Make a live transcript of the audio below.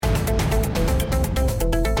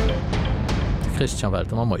Christian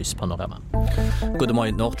Welt am Moies-Panorama. Gute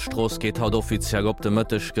Morgen, Nordstrasse geht haut offiziell op de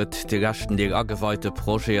Mëttech gëtt de rechten Deel ageweite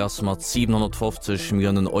Projekts mat 750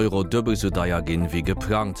 Millionen Euro doppel so daier ginn wie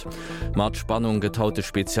geplant. Mat Spannung getaute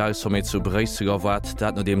Spezialsumme zu Breissiger wat,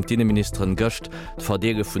 dat no dem Innenministerin gëcht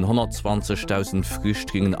d'Verdele vun 120.000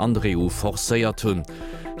 Flüchtlingen an der EU forcéiert hunn.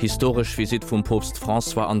 Historisch Visit vum Papst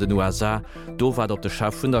François an den USA, do war op de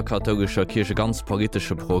Chef vun der katholischer Kirche ganz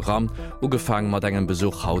politische Programm ugefang mat engem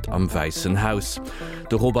Besuch haut am Weißen Haus.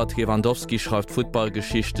 De Robert Lewandowski schreibt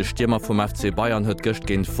Footballgeschichte, Stürmer vom FC Bayern huet gëcht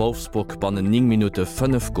géint Wolfsburg bannen 9 Minute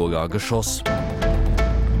 5 Goler geschoss.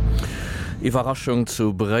 Überraschung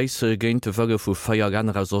zu Breisel géint de Wëge vu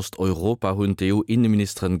Feiergänner aus Osteuropa hunn d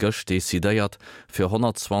EU-Innenministerin gëcht desideiert fir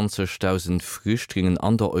 120.000 Flüchtlingen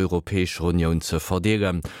an der Europäischer Union ze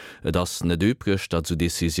verdeelen. Et ass net übrech, dat zu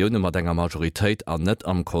Decisioune mat enger Majoritéit an net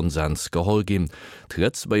am Konsens geholl gin.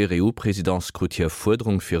 Tretz bei EU-Präsidentskut hier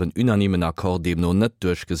Forderung fir een unanimen Akkord dem no net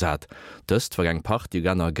durchgesat. Dëst war eng Part die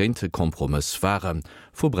gannner géinte Kompromiss waren.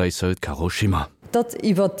 Vu Breisel Karoshima. Dat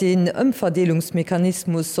iwwer den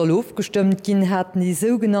Ëmverdelungsmechanismus soll aufgestimmt ginn, hatten die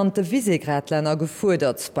sogenannte Visegrad-Länder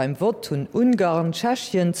gefordert. Beim Vot hun Ungarn,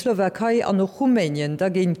 Tschechien, Slowakei an noch Rumänien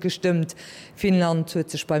dagegen gestimmt. Finnland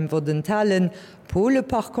huet sech beim Wodentalen, Pole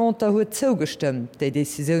par contre huet zugestimmt. Die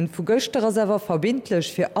Decision vu Göster as sewer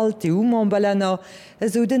verbindlich fir alte EU-Memberlänner,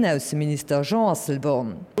 eso den Außenminister Jean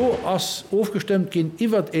Asselborn. So ass aufgestimmt ginn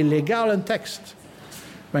iwwer e legalen Text.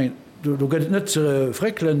 Du gëtt net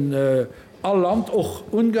freklen all Land och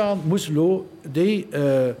Ungarn muss lo déi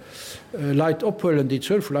Leiit ophullen, die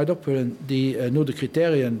 12 Leiit ophullen, die no de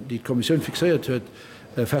Kriterien, die Kommission fixiert huet,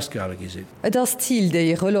 festgehalen gesinn. Das Ziel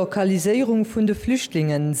der Relokalisierung vun de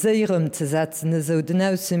Flüchtlingen seierem ze setzen, eso den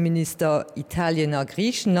Außenminister Italien a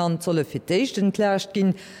Griechenland solle fir d'éicht entlärscht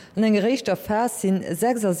ginn, an eng gerechter Vers sinn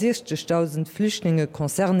 66.000 Flüchtlinge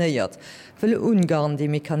konzernéiert. Well Ungarn de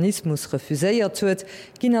Mechanismus refuséiert huet,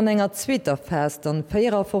 ginn an enger zweter Fest an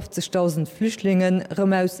 54.000 Flüchtlingen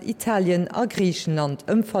rem aus Italien a Griechenland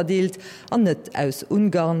ëmverdeelt an net aus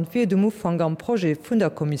Ungarn fir dem Ufang am Projekt vun der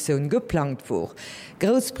Kommission geplant wo.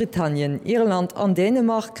 Großbritannien, Irland an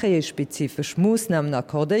Dänemark kree spezifisch Moosnamen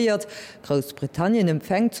akkordéiert. Großbritannien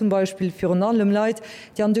empfängt zum Beispiel für allem Leid,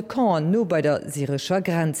 die an de Camp no bei der syrischer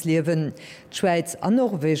Grenz liewen. Die Schweiz an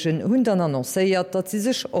Norwegen hun dann annoncéiert, dat sie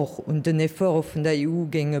sich auch den Effort vun der EU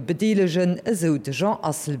ginge bedeelegen, eso de Jean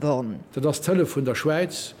Asselborn. Das Tëlle vun der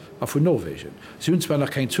Schweiz a vun Norwegen. Sie hun zwar noch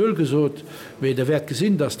kein Zöl gesot, méi der werd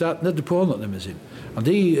gesinn, dass dat net de Pornnermme sinn. An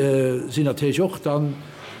die sind natürlich auch dann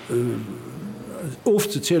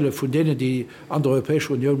aufzuzählen von denen, die an der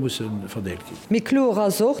Europäischen Union müssen verdeelt gehen. Miklora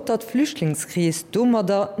sucht, dat Flüchtlingskrise dummer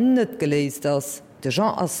da net geleest as de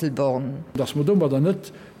Jean Asselborn. Das man dummer da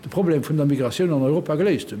net de Problem von der Migration an Europa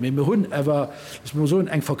geleest. Wir hun ewer so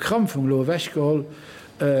eng Verkrampfung lo weggeholt,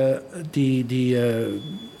 die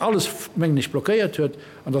alles mänglich blockiert huet,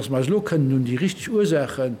 an das man lo können nun die richtig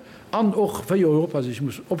Ursachen an och wie Europa sich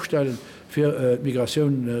muss opstellen für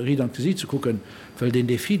Migration Riedern sie zu gucken, weil den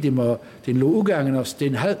Defi, den man den Lo ugegangen hast,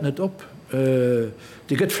 den hält net op.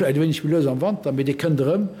 Die gëtt vielleicht wenig Milös am Wand, damit die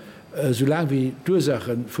können so lang wie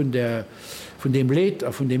Ursachen von dem Leid,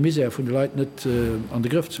 von dem Misere, von den Leuten nicht an den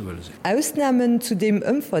Griff zu wollen. Ausnahmen zu dem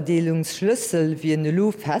Umverdelungsschlüssel wie in der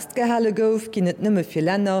Luft festgehalten gouf, ginn et nëmme für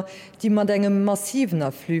Länder, die mat engem massiven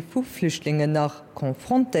Afflux vu Flüchtlingen nach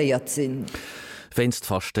konfrontéiert sind. Wennst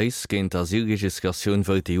verstehst, géint der Asyllegislation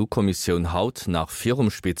wölt die EU-Kommission haut nach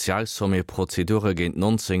 4 Spezialsumme-Prozedure géint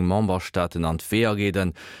 19 Memberstaaten an d'Wehr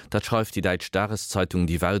reden. Dat schreibt die Deutsche Tageszeitung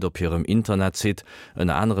Die Welt op ihrem Internet sieht.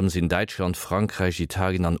 Unter anderem sind Deutschland, Frankreich,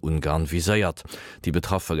 Italien an Ungarn visiert. Die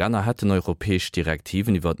betroffenen Länder hätten europäisch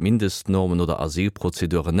Direktiven über Mindestnormen oder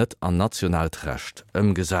Asylprozeduren net an Nationalrecht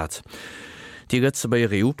umgesetzt. Die letzte bei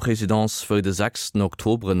der EU-Präsidenz für den 6.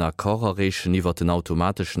 Oktober nach Korrerechen iwwer den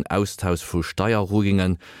automatischen Austausch von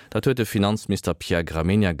Steuerruhingen. Dat huet der Finanzminister Pierre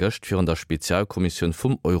Gramegna gëcht für der Spezialkommission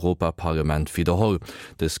vom Europaparlament wiederholt.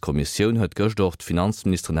 Das Kommission hat gëcht dort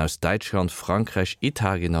Finanzministerin aus Deutschland, Frankreich,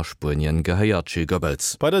 Italien und Spanien geheiert.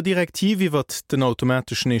 Goebbels. Bei der Direktive iwwer den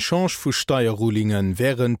automatischen Echange von Steuerruhingen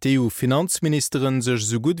während die EU-Finanzministerin sich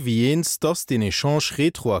so gut wie jens, dass den Echange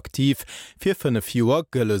retroaktiv für 5 Jahre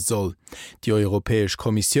gëlle soll. Die Europäische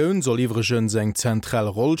Kommission soll iwregens eng zentrale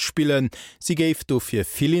Rolle spielen. Sie géif dofir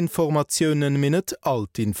viel Informationen mit net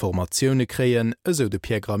alt Informationen kreien, eso de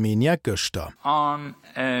Pierre Gramegna gëster. On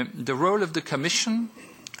the role of the Commission,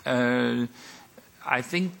 I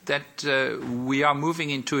think that we are moving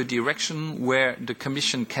into a direction where the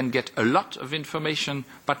Commission can get a lot of information,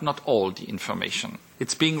 but not all the information.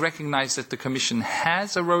 It's being recognized that the Commission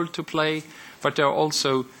has a role to play, but there are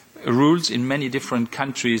also rules in many different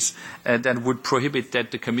countries that would prohibit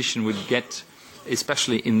that the Commission would get,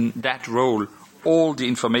 especially in that role, all the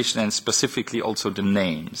information and specifically also the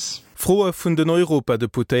names. Froe vun den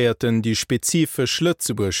Europadeputéierten, die spezifisch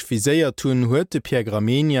Lützeburg viséiert tun, huet de Pierre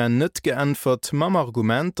Gramegna net geantwort mam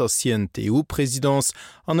Argument, dass hien d'EU-Präsidentz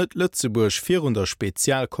an et Lützeburg 400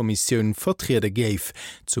 Spezialkommissionen vertrede géif.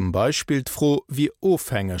 Zum Beispiel froh, wie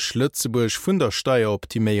ofhängeg Lützeburg vun der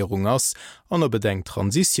Steueroptimierung ass an bedenkt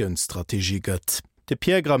Transitionsstrategie gëtt. De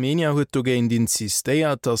Pierre Gramegna huet dogéint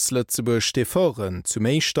insistéiert, dass Lützeburg Steforen zu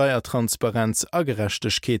méi Steuertransparenz a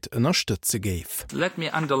Gerechtegkeet ënnerstëtze géif. Let me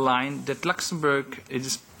underline that Luxembourg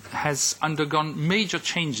has undergone major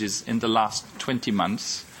changes in the last 20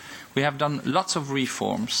 months. We have done lots of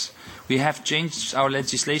reforms. We have changed our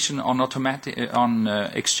legislation on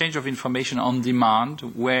exchange of information on demand,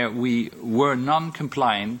 where we were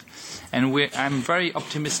non-compliant, and I'm very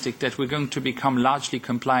optimistic that we're going to become largely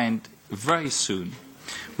compliant very soon.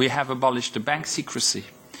 We have abolished the bank secrecy.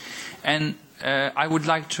 And I would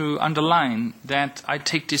like to underline that I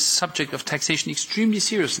take this subject of taxation extremely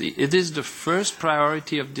seriously. It is the first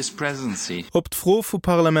priority of this presidency. Op d'Fro vu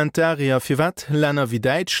Parlamentarier fir wat Länner wie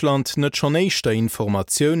Deutschland net schon éischter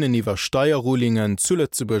Informationoen iwwer Steuerrulingen zu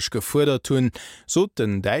Lützeburg gefordert hunn, so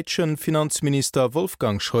den deutschen Finanzminister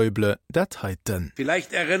Wolfgang Schäuble dat heiten.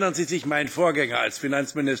 Vielleicht erinnern Sie sich, mein Vorgänger als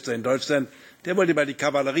Finanzminister in Deutschland, der wollte mal die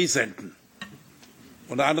Kavallerie senden,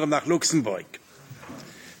 unter anderem nach Luxemburg.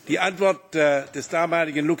 Die Antwort des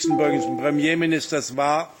damaligen luxemburgischen Premierministers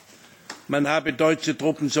war, man habe deutsche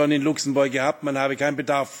Truppen schon in Luxemburg gehabt, man habe keinen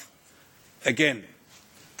Bedarf again.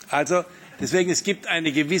 Also deswegen, es gibt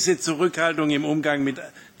eine gewisse Zurückhaltung im Umgang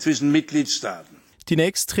zwischen Mitgliedstaaten. Die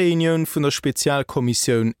nächste Reunion vun der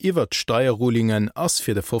Spezialkommission iwwer Steuerrulingen ass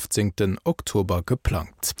fir den 15. Oktober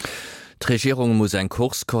geplant. Die Regierung muss ein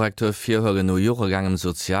Kurskorrektur für höhere Neuergangem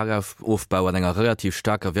Sozialaufbau an einer relativ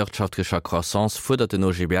starker wirtschaftlicher Croissance fordert den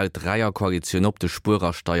OGBL-Dreierkoalition op de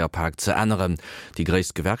Spurersteuerpark zu ändern. Die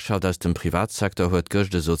größte Gewerkschaft aus dem Privatsektor hat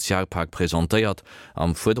gestern den Sozialpark präsentiert.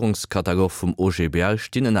 Am Forderungskatalog vom OGBL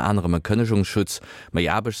stehen in anderem Kündigungsschutz,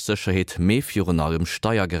 mehr Arbeitssicherheit, mehr für allem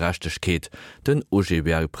Steuergerechtigkeit. Den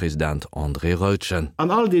OGBL-Präsident André Rötchen.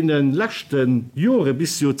 An all den letzten Jahren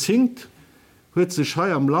bis Jahrzehnt hat sich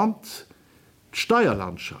hier am Land die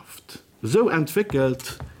Steuerlandschaft so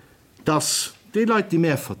entwickelt, dass die Leute, die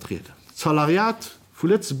mehr vertreten, das Salariat von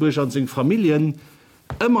Lützeburg und seinen Familien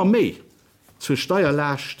immer mehr zur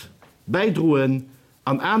Steuerlast beidrohen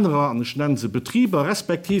an anderen Betriebe,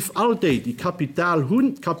 respektive all die Kapital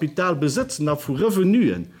haben, Kapital besitzen, aber von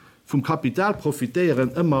Revenuen, vom Kapital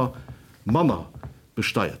profitieren, immer Männer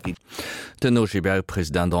besteuert gehen. Den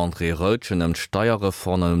OGBL-Präsident André Rötchen ëm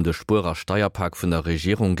Steuerreformen de Spurer Steuerpark vun der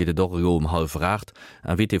Regierung geht Dorio half racht,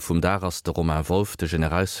 en wie vum Daras de Romain Wolf, de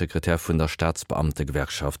Generalsekretär vun der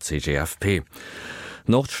Staatsbeamtegewerkschaft CGFP.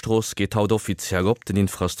 Nordstroß geht haut offiziell op den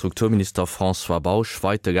Infrastrukturminister François Bauch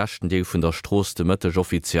weite gachten Deel vun der Stroß de Mëttech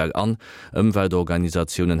offiziell an.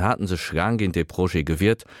 Umweltorganisationen hatten sech rangin de Projekt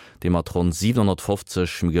gewährt, dem mat rund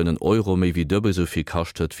 750 Millionen Euro méi wie doppelt soviel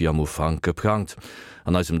kostet wie am Ufang geplant.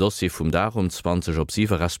 An einem Dossier vum Darum 20 op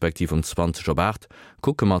 7 respektiv 20 op 8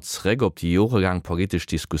 gucke mat zräg op die Jorelang politisch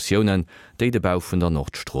Diskussionen, déi de Bau vun der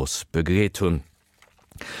Nordstroß begreet hun.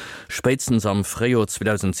 Spätestens am Frühjahr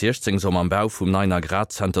 2016 soll am Bau vom neuen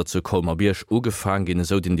Agrarcenter zu Kolmarbiersch ugefangen gehen,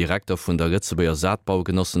 so den Direktor von der Ritzeburger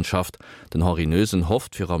Saatbaugenossenschaft, den Harry Nösen,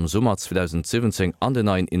 hofft für am Sommer 2017 an den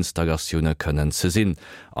neuen Installationen können zu sehen.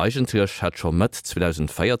 Eigentlich hat schon mit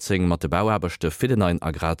 2014 mit der Bauarbeiter für den neuen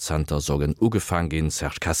Agrarcenter sollen ugefangen gehen,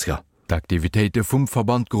 Serge Kessler. D'Aktivitéite vum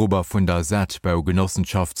Verbandgruber vun der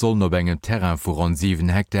Saatbaugenossenschaft soll no engem Terrain vu rund 7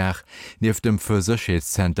 Hektar nief dem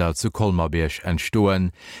Versecheetscenter zu Kolmarbiersch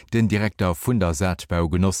entstoen, den Direktor vun der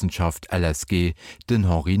Saatbaugenossenschaft LSG, den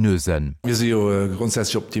Henri Nösen. Wir sind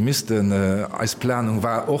grundsätzlich Optimisten. Als Planung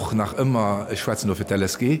war auch nach immer, ich schwätze nur für die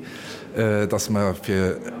LSG, dass wir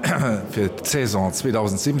für die Saison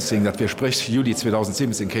 2017, dass wir sprich Juli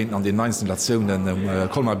 2017 könnten an den 19 Stationen im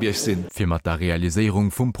Kolmarbiersch sind. Für mat der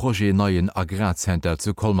Realisierung vom Projekt neuen Agrarcenter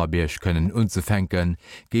zu Kolmarbiersch können unzufänken,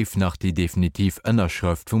 gef nach die definitiv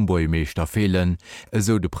Ënnerschrift vum Bäumeester fehlen,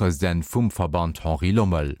 so de Präsident vum Verband Henri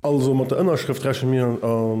Lommel. Also mat der Ënnerschrift rächen mir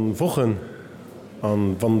Wochen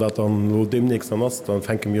an wann dat dann lo demnächst an ass, dann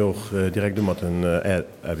fenke mir auch direkt mat den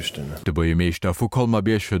Äbestënne. De Bürgermeister vu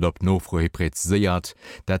Kolmarbierg huet op Nofroe prezeiert,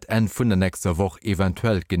 dat en vun der nächster Woch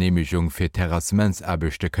eventuell Genehmigung fir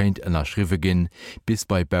Terrassementsäbechte kënnt ënnerschriwe ginn, bis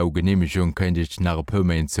bei Baugenehmigung kënnt nach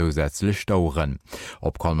Pëmain zusätzlich dauern.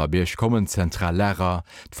 Op Kolmarbierg kommen Zentrallehrer,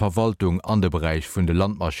 d'Verwaltung an de Bereich vun de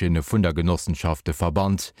Landmaschine vun der Genossenschafte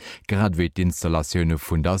verband, grad wie d'Installationune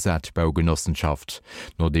vun der Sätbaugenossenschaft.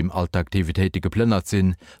 No dem Altaktivitéite geplënnert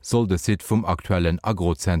sinn, soll de Sit vum aktuellen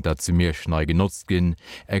Agrocenter zu Meerschnei genutzt ginn,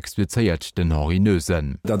 expliziert den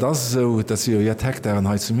Noriichten. Da das so, dass ihr ja Hektaren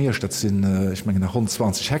he zu mir statt sind ich meine nach rund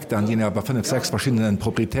 20 Hektaren, die aber 5-6 verschiedenen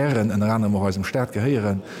Proprietären in Ran aus dem Staat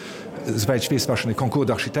geheieren. Soweit ich weiß, war schon ein Konkurs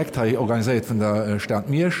d'Architekt organisiert von der Stadt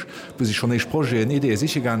Miersch, wo sich schon Projekt eine Idee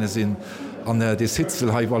sicher gerne sind, an die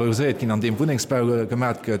Sitzel valorisiert gehen, an dem Wohnungsbau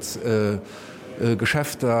gemerkt wird,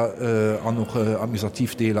 Geschäfte an noch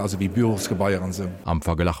Administrativdeele also wie Bürosgebaieren se. Am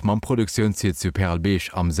Vergelach man Produktionsziel zu Perlbeech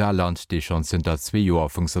am Saarland, die schon sind 2 Joer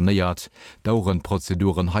funktioniert, dauren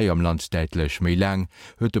Prozeduren hai am Land deitlech méi lang,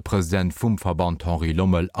 huet de Präsident vum Verband Henri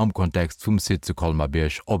Lommel am Kontext vum Sit zu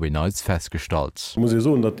Kolmarbierg Obinals feststalt. Muss ich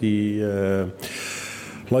so, dat die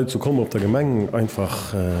Leute zu kommen op der Gemeng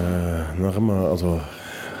einfach nach immer also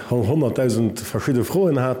 100.000 verschiedene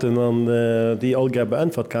Froen hatten an die allge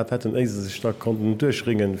beantwortet hätten sich da konnten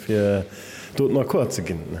durchringen für dort nach Kur zu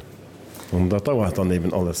gehen. Und da dauert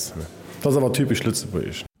daneben alles. Das ist aber typisch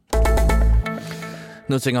Lützeburg.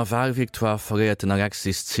 No senger Wahlviktoire verreiert den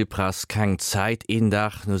Alexis Tsipras keng Zeit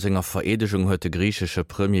indach, no senger Veredegung huet de griechsche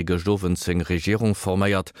Premier gestowen seg Regierung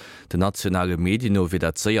forméiert. De nationale Medino wie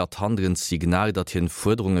dat séiert handens Signal, dat hien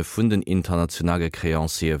Forderungen vun den internationale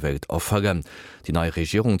Kreancierwelt erfolgen. Die neue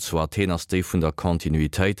Regierung zu Athen as déi vun der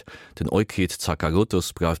Kontinuitéit, den Eukid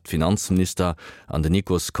Tsakalotos braft Finanzminister, an den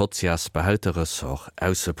Nikos Kotsias behälteres och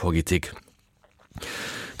Aussepolitik.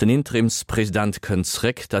 Den Interimspräsident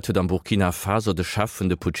kënntreck, dat huet am Burkina Faso de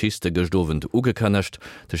schaffende Putschiste gestovent ugekënnecht.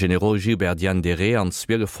 De General Gilbert Diendéré an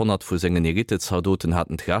 1200 vu sengen Elitezardoten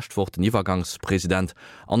hatten herrscht vor den Iwergangspräsident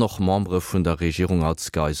an noch Membre vun der Regierung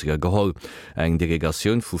als Geisige geholl. Eng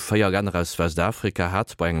Delegatioun vu 4 Länder aus Westafrika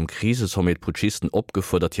hat bei engem Krisesommet Putschisten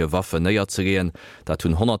opgefordert, hier Waffe näier ze gehen, dat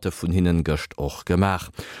hunn Hunderte vun hinnen gëcht och gemach.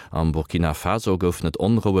 Am Burkina Faso goufnet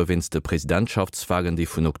onruhe wins de Präsidentschaftswagen, die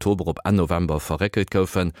vun Oktober op 1. November verreckelt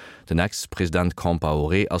goufen. Den Ex-Präsident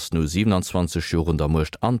Compaoré ass no 27 Joren der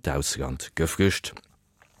Mocht an d'Ausland gefrücht.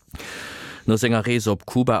 No senger Reese op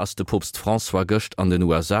Kuba ass de Popst François Gëcht an den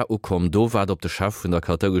USA ukom do wat op de Chef vun der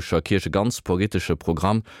katholischer Kirche ganz politische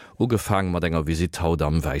Programm ugefang mat enger Visit haut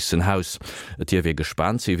am Weißen Haus. Et hier wie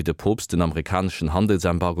gespannt se wie de Popst den amerikanischen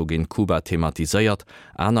Handelsembargo gin Kuba thematiséiert,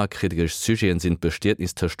 aner kritisch Sygien sind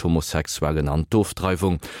besteetnistecht Homosexuellen an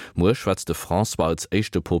Doofdreifung. Moer schwätzte François als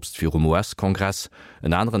echte Popst fir um US-Kongress,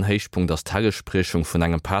 en anderen Heichpunkt as Tagesprechung vun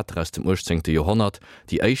engem Pater aus dem 18. Jahrhundert,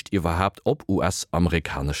 die echt iwwerhaupt op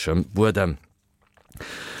US-amerikanischem Burdem.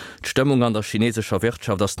 D'Stimmung an der chinesischer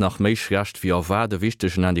Wirtschaft ass nach méi schlecht wie war de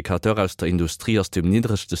wichtigchten Indikateur aus der Industrie aus dem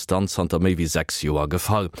niedrigste Stand an der méi wie 6 Joer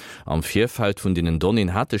gefall. Am Vierfeld vun denen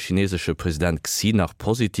Donin hat der chinesische Präsident Xi nach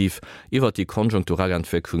positiv iwwer die konjunkturelle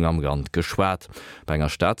Entwicklung am Land geschwert. Bei enger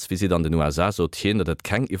Staatsvisit an den USA sotien, dat et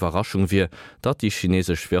keng Überraschung wie, dat die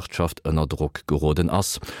chinesische Wirtschaft ënner Druck geroden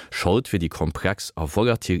ass. Schuld fir die komplex a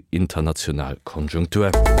volatil international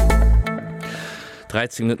Konjunktur.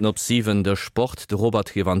 13:07 der Sport. De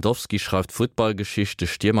Robert Lewandowski schreibt Footballgeschichte.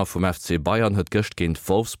 Stürmer vom FC Bayern hat gestern gegen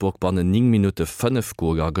Wolfsburg bei 9 Minuten 5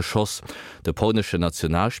 Goal geschossen. Der polnische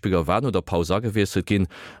Nationalspieler war nur der Pause gewesen gehen,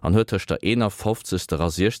 an hat der 51. oder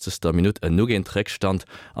 60. Minute ein Nugen-Treckstand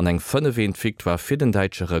an ein 5 war für den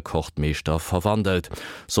deutschen Rekordmeister verwandelt.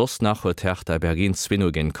 Sonst nach hat Hertha Berlin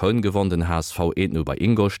 2-0 gegen Köln gewonnen, den HSV 1-0 bei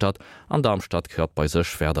Ingolstadt, an Darmstadt gehört bei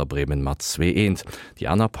sich Werder Bremen mit 2-1. Die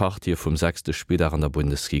andere Partie vom 6. Spieltag der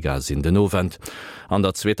Bundesliga sind den Novent. An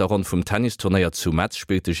der zweiter Runde vom Tennisturnier zu Metz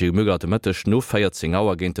spielte Gilles Müller de Mëttech no 14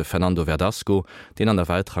 Auer gegen Fernando Verdasco, den an der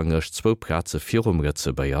Weltrangech 2 Plätze 4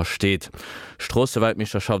 Ritze beier steht.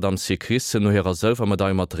 Strasseweltmeisterschaft am Cyclisten no ihrer selber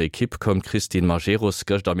Medaille mat der Equipe kommt Christine Majeros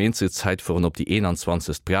gëcht am Einzelzeit fuhren op die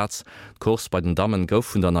 21. Platz. Kurs bei den Damen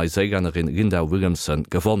gouf vun der Neuseelänerin Linda Williamson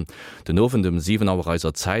gewonnen. Den Ofen dem 7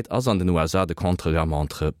 Auereiser Zeit as an den USA de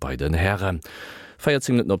Contre-la-Montre bei den Herren.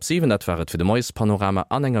 14:07 dat waret fir de Moies-Panorama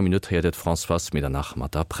an enger Minute redet François Mitternacht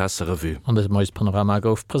mat der Presserevue. An das Moies-Panorama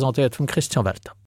gouf präsentiert vum Christian Welter.